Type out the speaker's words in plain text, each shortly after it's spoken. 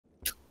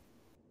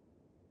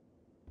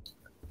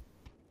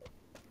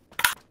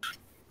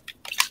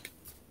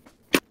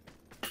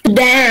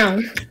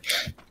down.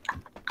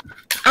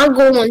 I'm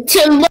going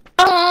timber.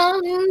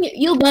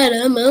 You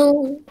better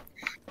move.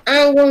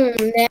 I'm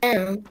going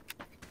down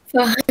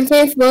for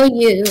hunting for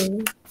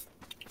you.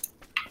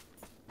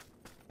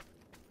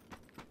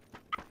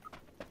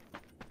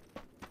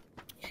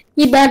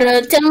 You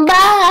better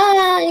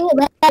timber. You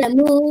better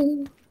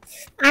move.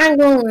 I'm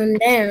going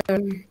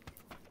down.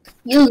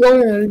 You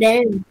going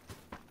down.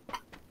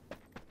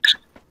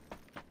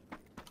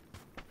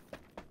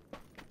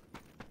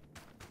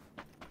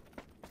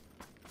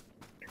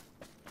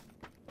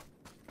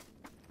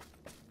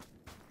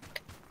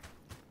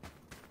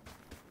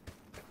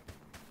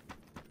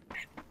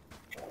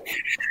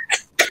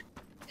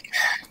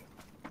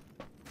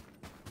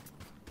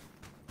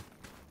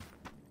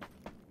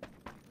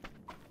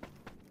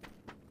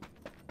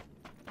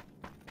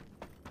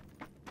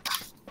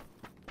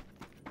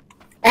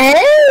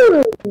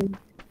 Oh.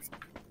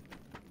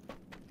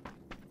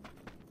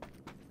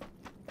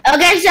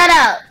 Okay, shut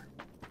up.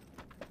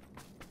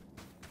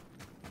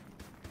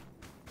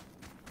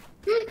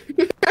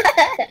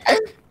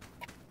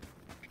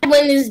 I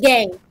win this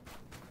game.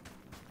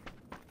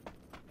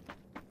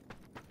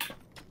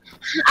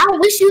 I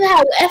wish you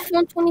had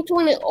F1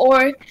 2020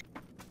 or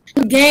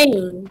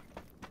game.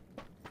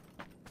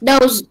 That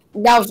was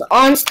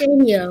on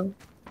Stadia.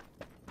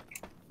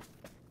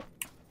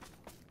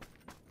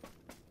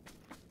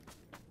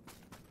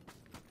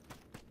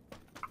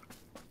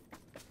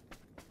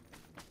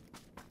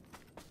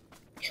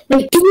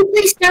 Wait, can you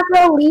play Sniper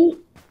Elite?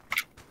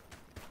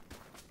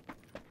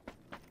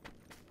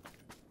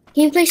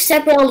 Can you play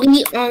Sniper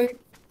Elite on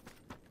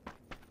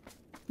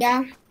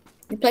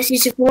the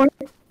PlayStation 4?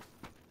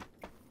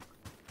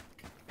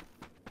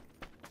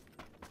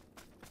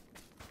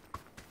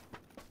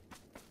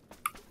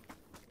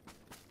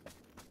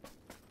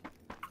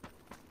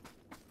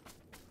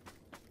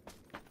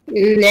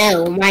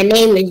 No, my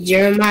name is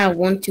Jeremiah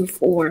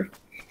 124.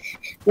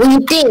 What do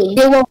you think?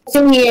 They won't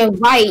send me an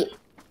invite.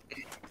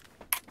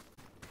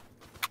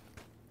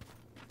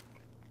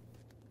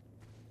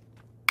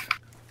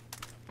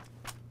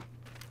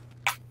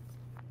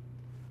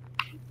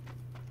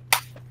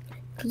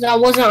 Because I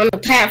wasn't on the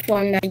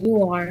platform that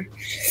you are.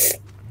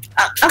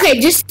 Okay,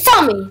 just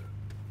tell me.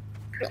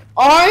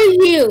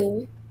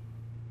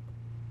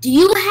 Do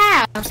you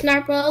have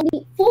Sniper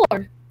Elite 4?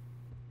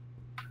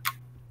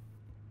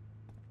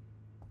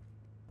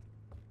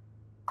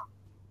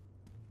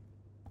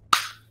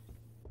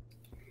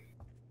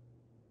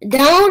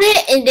 Download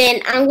it, and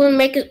then I'm gonna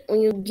make it when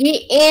you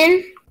get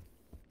in.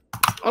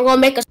 I'm gonna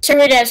make a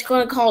server that's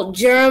gonna call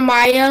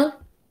Jeremiah.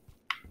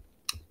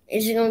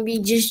 It's gonna be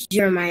just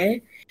Jeremiah.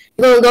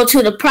 You're gonna go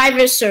to the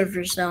private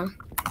servers though.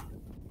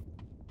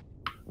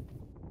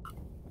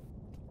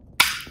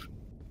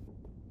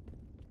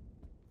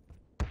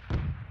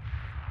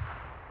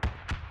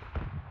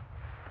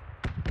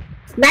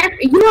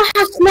 You don't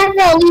have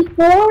Sniper Elite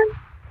 4?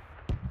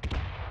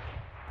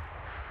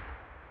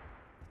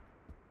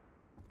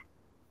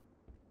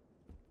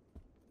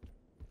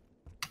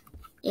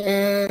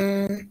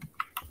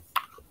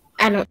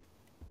 I don't.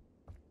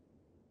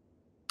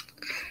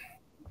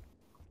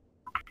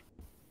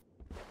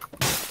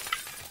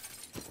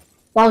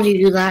 Why would you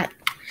do that?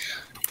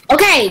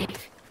 Okay.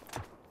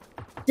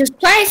 Just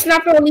play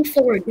Sniper Elite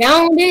 4.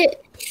 Download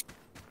it.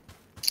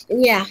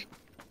 Yeah.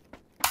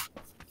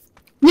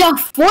 You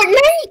have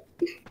Fortnite?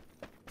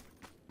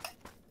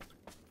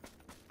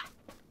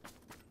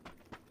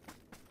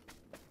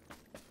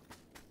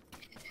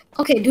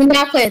 Okay, do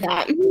not play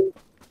that.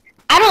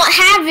 I don't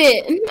have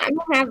it. I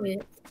don't have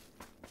it.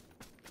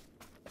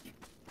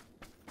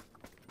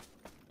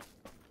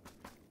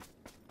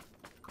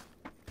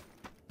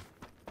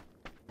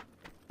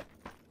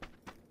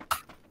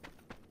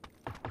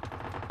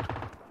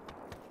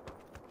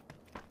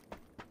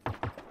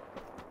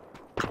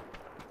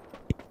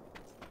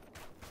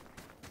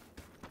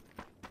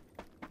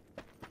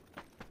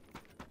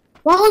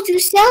 Why would you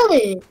sell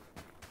it?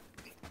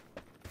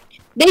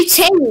 They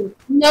changed. You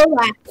know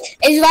that.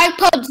 It's like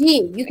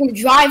PUBG. You can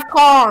drive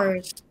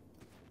cars.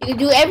 You can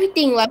do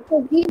everything like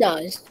PUBG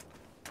does.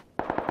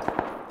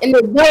 And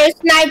they're better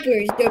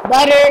snipers. They're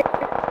better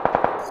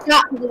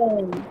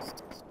shotguns.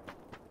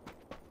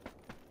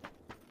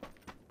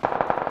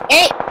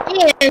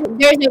 And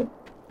there's a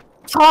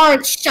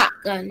charged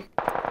shotgun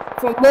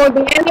for more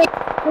damage.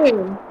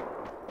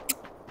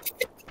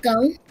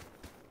 Go.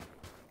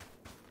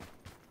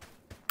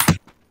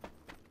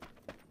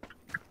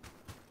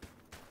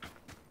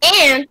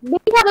 And we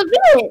have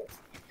events.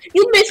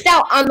 You missed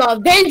out on the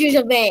Avengers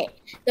event,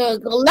 the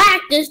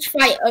Galactus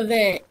fight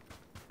event.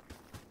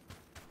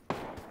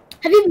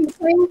 Have you been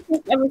playing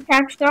since ever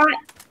Cap start?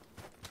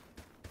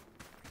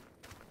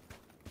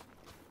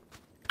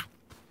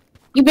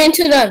 You been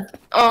to the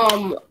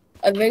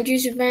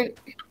Avengers event?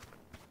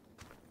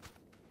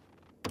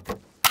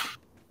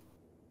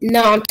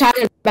 No, I'm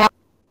talking about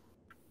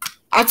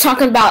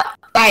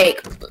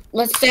like,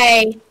 let's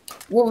say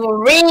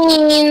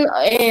Wolverine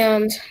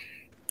and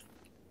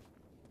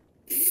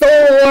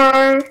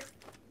Thor.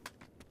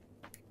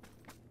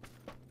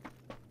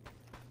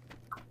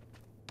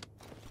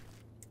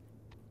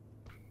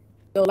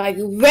 So like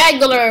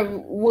regular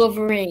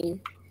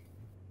Wolverine.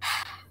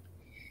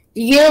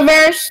 The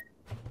universe.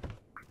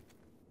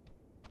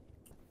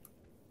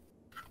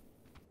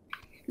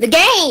 The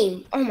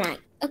game. Oh my.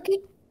 Okay.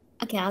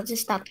 Okay, I'll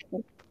just stop.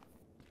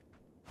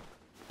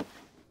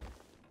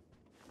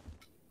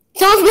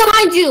 Someone's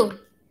behind you.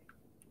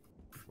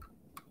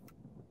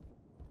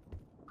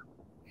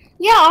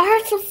 Yeah, I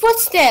heard some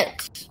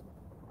footsteps.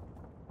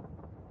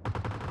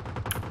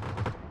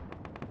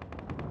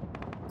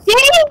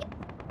 See?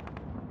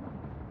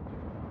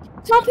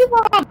 Some people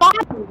are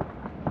bodies.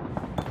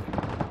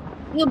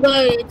 You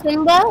better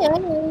timber,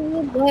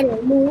 you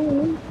better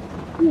move,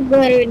 you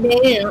better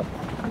dance.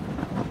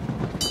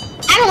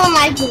 I don't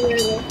like the way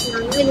this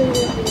sounds. I don't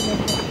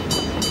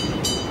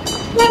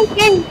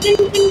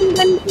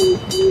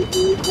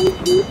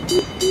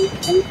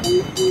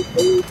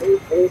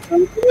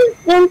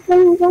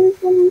like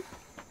it.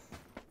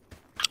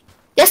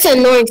 That's an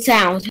annoying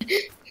sound.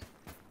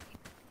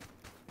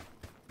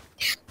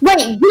 Wait,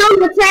 get on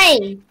the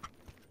train.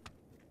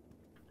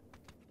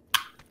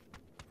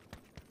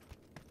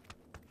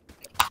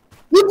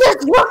 You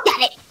just looked at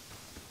it.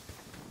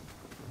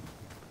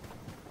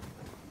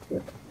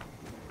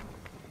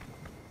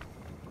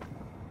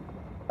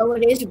 Oh,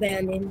 it is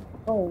abandoned.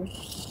 Oh,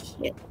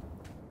 shit.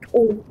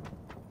 Oh.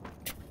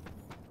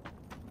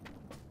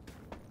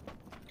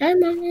 Hi,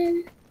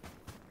 man.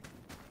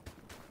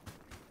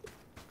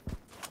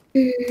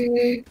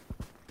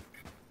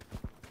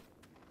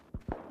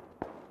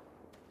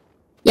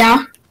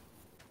 Yeah.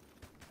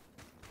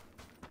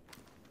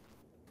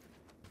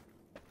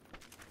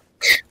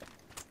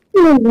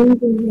 What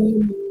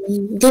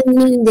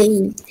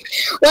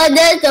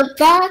does the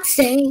fox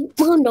say?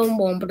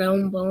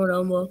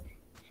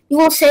 You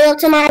won't sail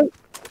tonight?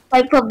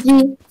 Like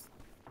PUBG?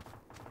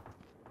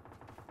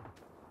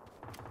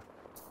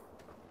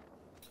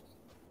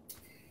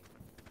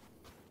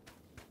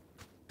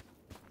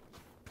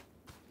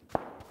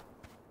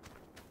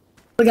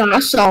 Hold on, I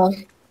saw.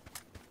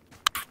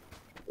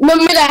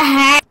 Remember the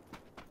hack?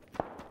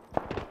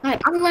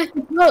 Like, I like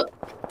to put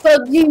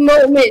PUBG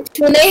moments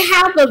when they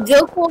have a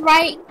vehicle,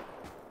 right?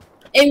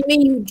 And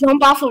when you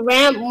jump off a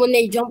ramp, when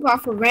they jump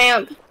off a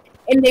ramp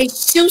and they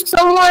shoot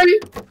someone,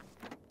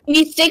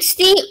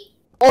 360,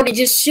 or they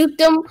just shoot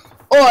them,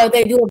 or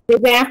they do a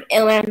big ramp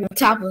and land on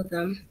top of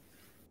them.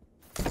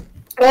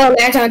 Or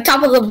land on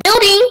top of the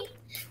building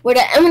where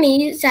the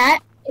enemy is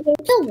at and they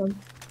kill them.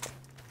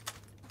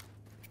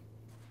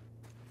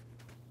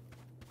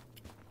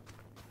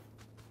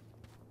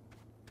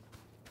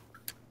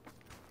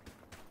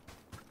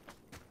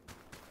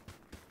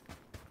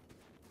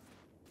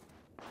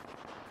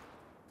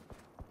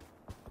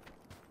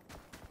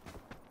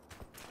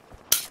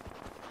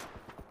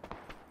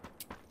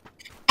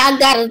 I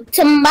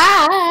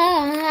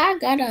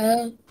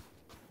gotta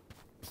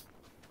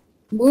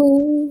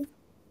move,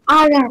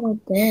 I gotta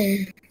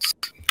dance.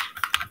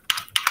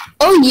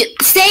 Oh, you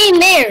stay in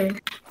there.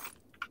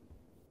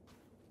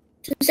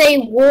 To stay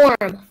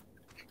warm.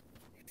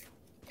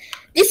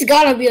 This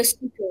gotta be a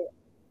secret.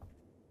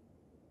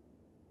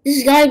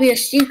 This gotta be a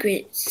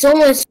secret.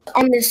 Someone's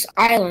on this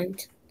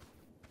island.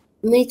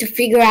 We need to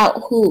figure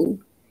out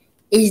who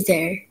is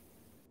there.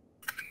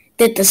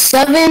 Did the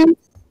sevens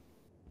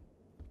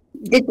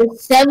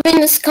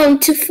come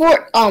to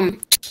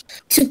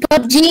to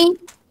PUBG?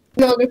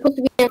 No, they're supposed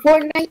to be in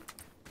Fortnite.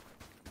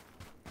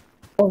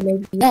 Or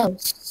maybe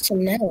else,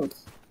 someone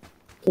else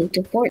came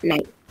to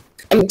Fortnite.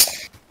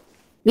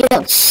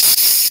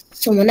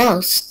 Someone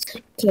else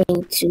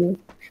came to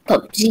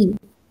PUBG.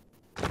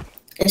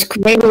 Is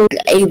creating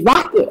a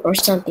rocket or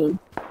something.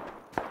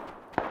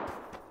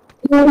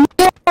 Who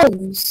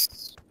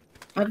knows?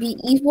 I'll be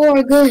evil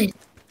or good.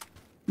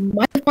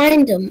 Might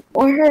find him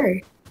or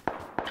her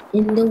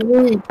in the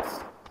woods.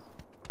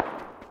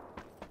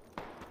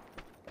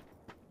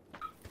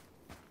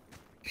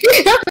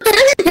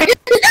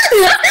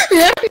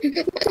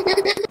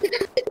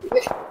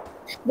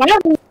 Why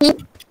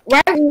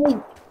do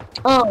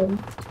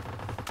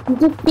we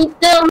defeat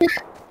them?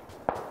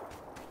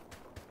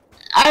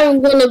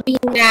 I'm gonna be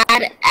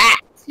mad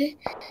at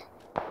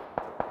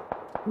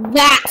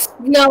that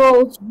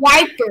Snow's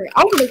Wiper.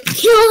 I'm gonna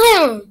kill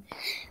him.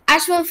 I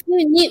swear if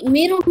we meet him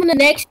in the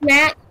next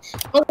match,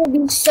 I'm gonna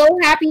be so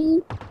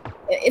happy.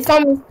 If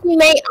I'm his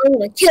teammate, I'm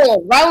gonna kill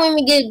him right when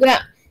we get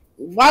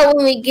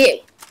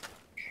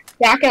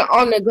back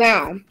on the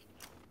ground.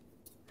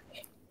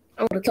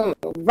 I'm gonna kill him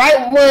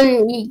right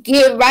when we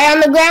get right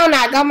on the ground.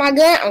 I got my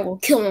gun. I'm gonna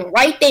kill him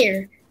right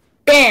there.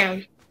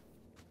 Bam.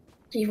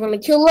 So you want to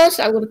kill us?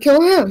 I'm going to kill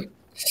him.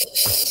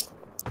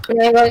 And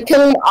I'm going to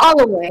kill him all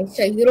the way.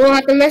 So you don't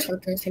have to mess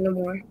with us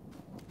anymore.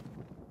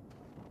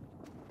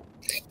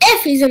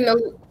 If he's in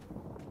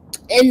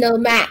the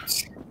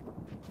match.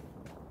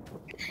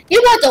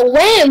 You're about to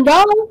win,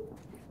 bro.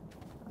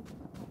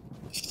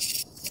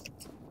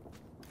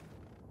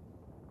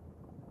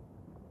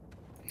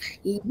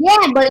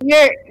 Yeah, but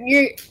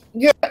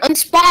you're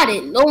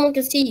unspotted. No one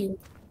can see you.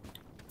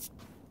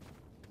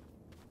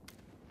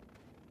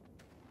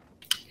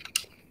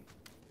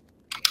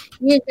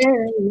 You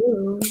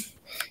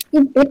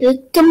better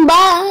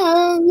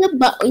combine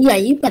yeah,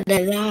 you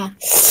better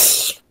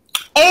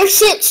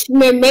airships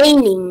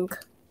remaining.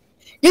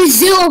 There's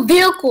 0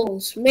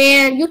 vehicles,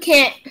 man. You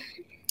can't.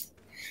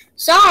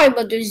 Sorry,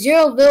 but there's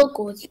 0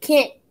 vehicles. You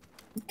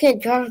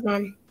can't drive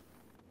on.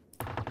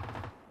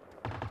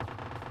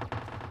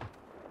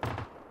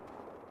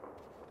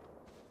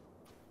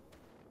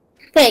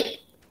 Wait,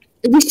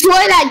 destroy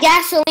that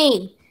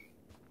gasoline.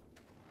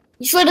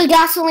 Destroy the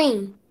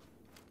gasoline.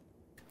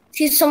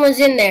 See if someone's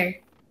in there.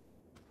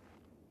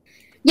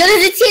 Yo,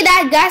 did you see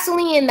that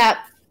gasoline in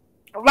that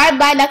right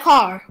by the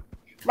car?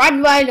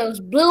 Right by those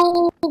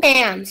blue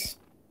cans.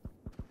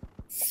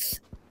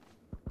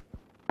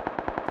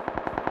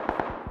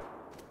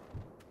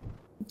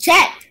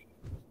 Check.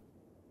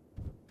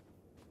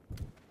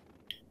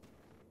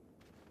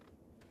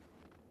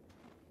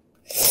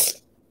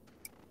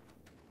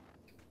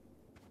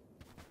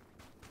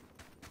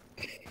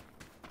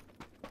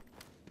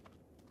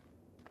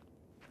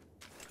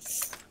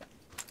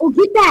 Oh,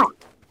 get that.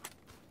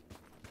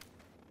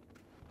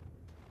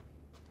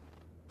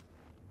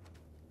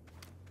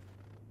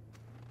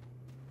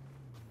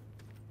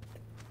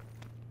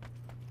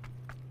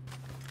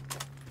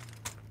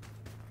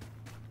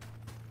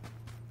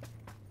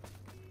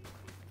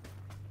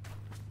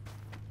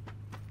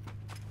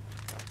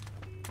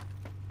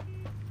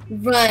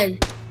 Run.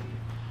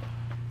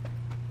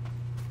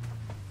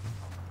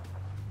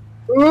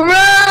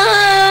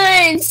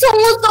 Run!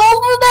 Someone's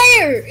over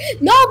there!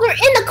 No, they're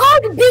in the car,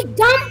 you big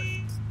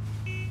dumb!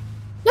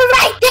 They're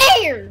right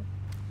there!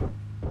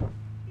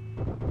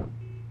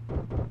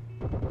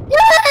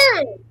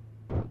 Run!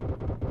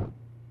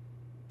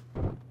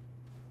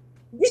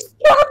 Just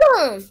kill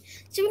them!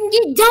 So we can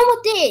get done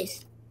with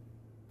this!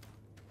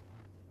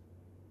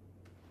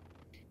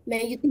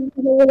 Man, you think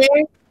he's over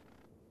there?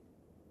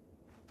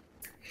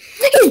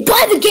 He's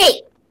by the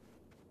gate!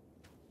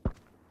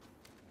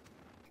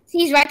 See,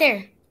 he's right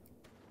there.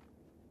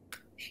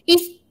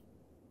 He's...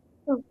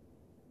 Oh.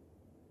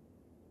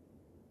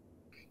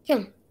 Kill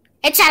him.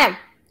 Headshot him.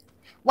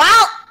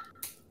 Wow!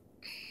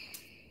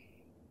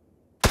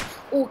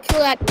 Oh, kill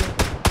that dude.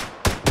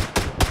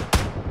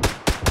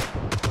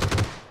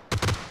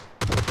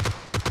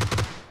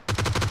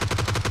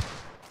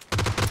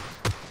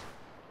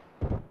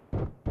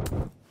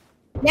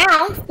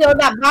 Now, throw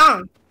that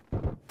bomb.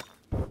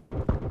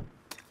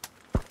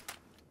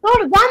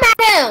 Throw the bomb at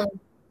him!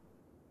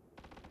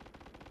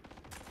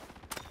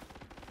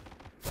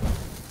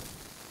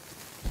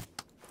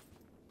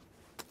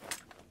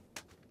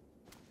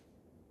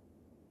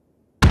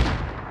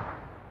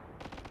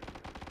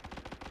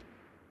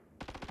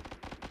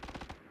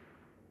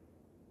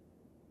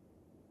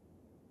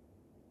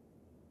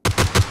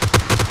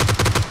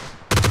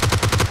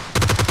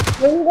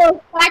 We're gonna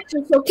fight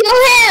you, so kill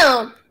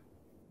him!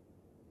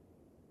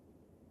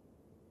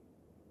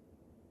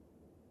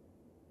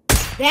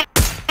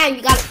 Damn,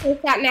 you gotta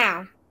finish that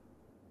now.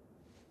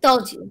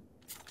 Told you.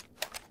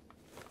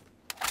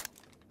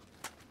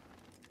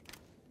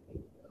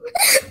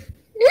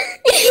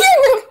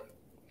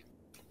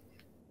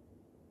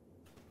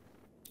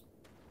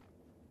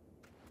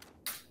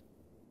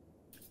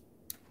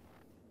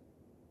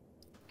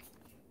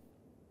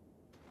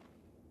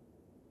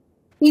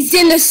 He's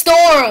in the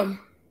storm.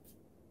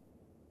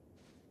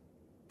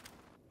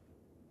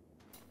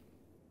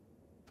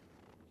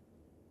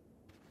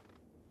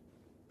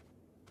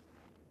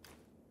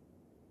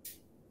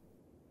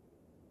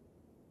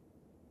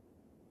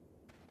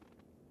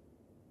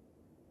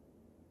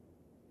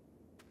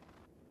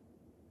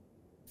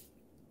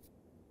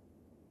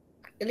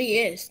 He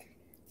is.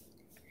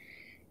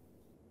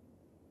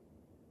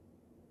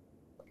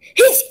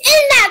 He's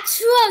in that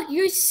truck.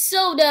 You're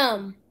so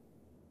dumb.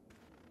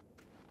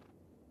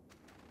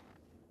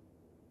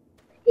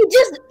 He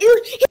just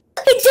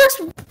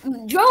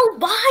drove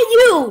by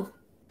you.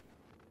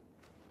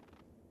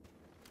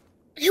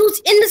 He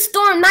was in the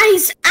storm. Now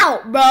he's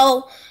out,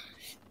 bro.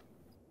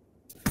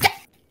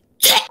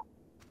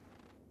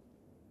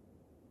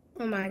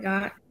 Oh my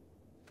god.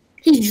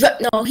 He's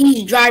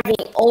driving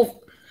over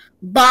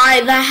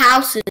by the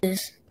houses.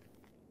 He's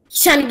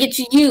trying to get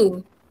to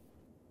you.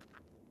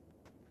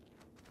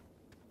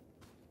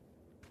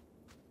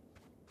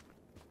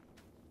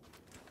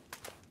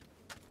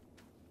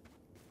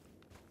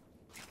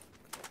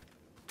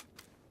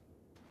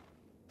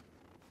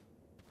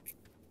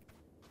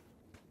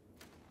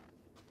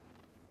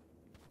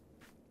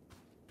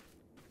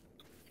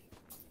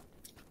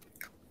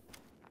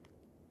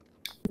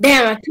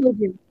 Damn, I told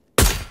you.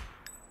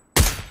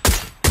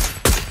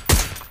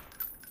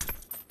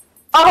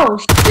 Oh,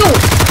 shoot!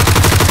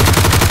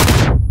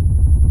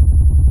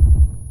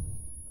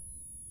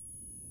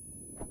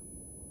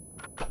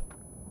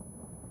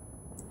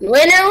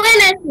 Winner,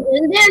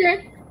 dinner.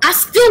 I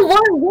still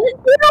won with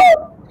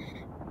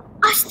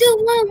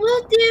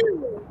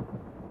you.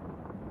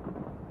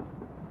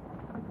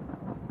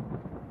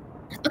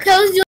 Okay, let's do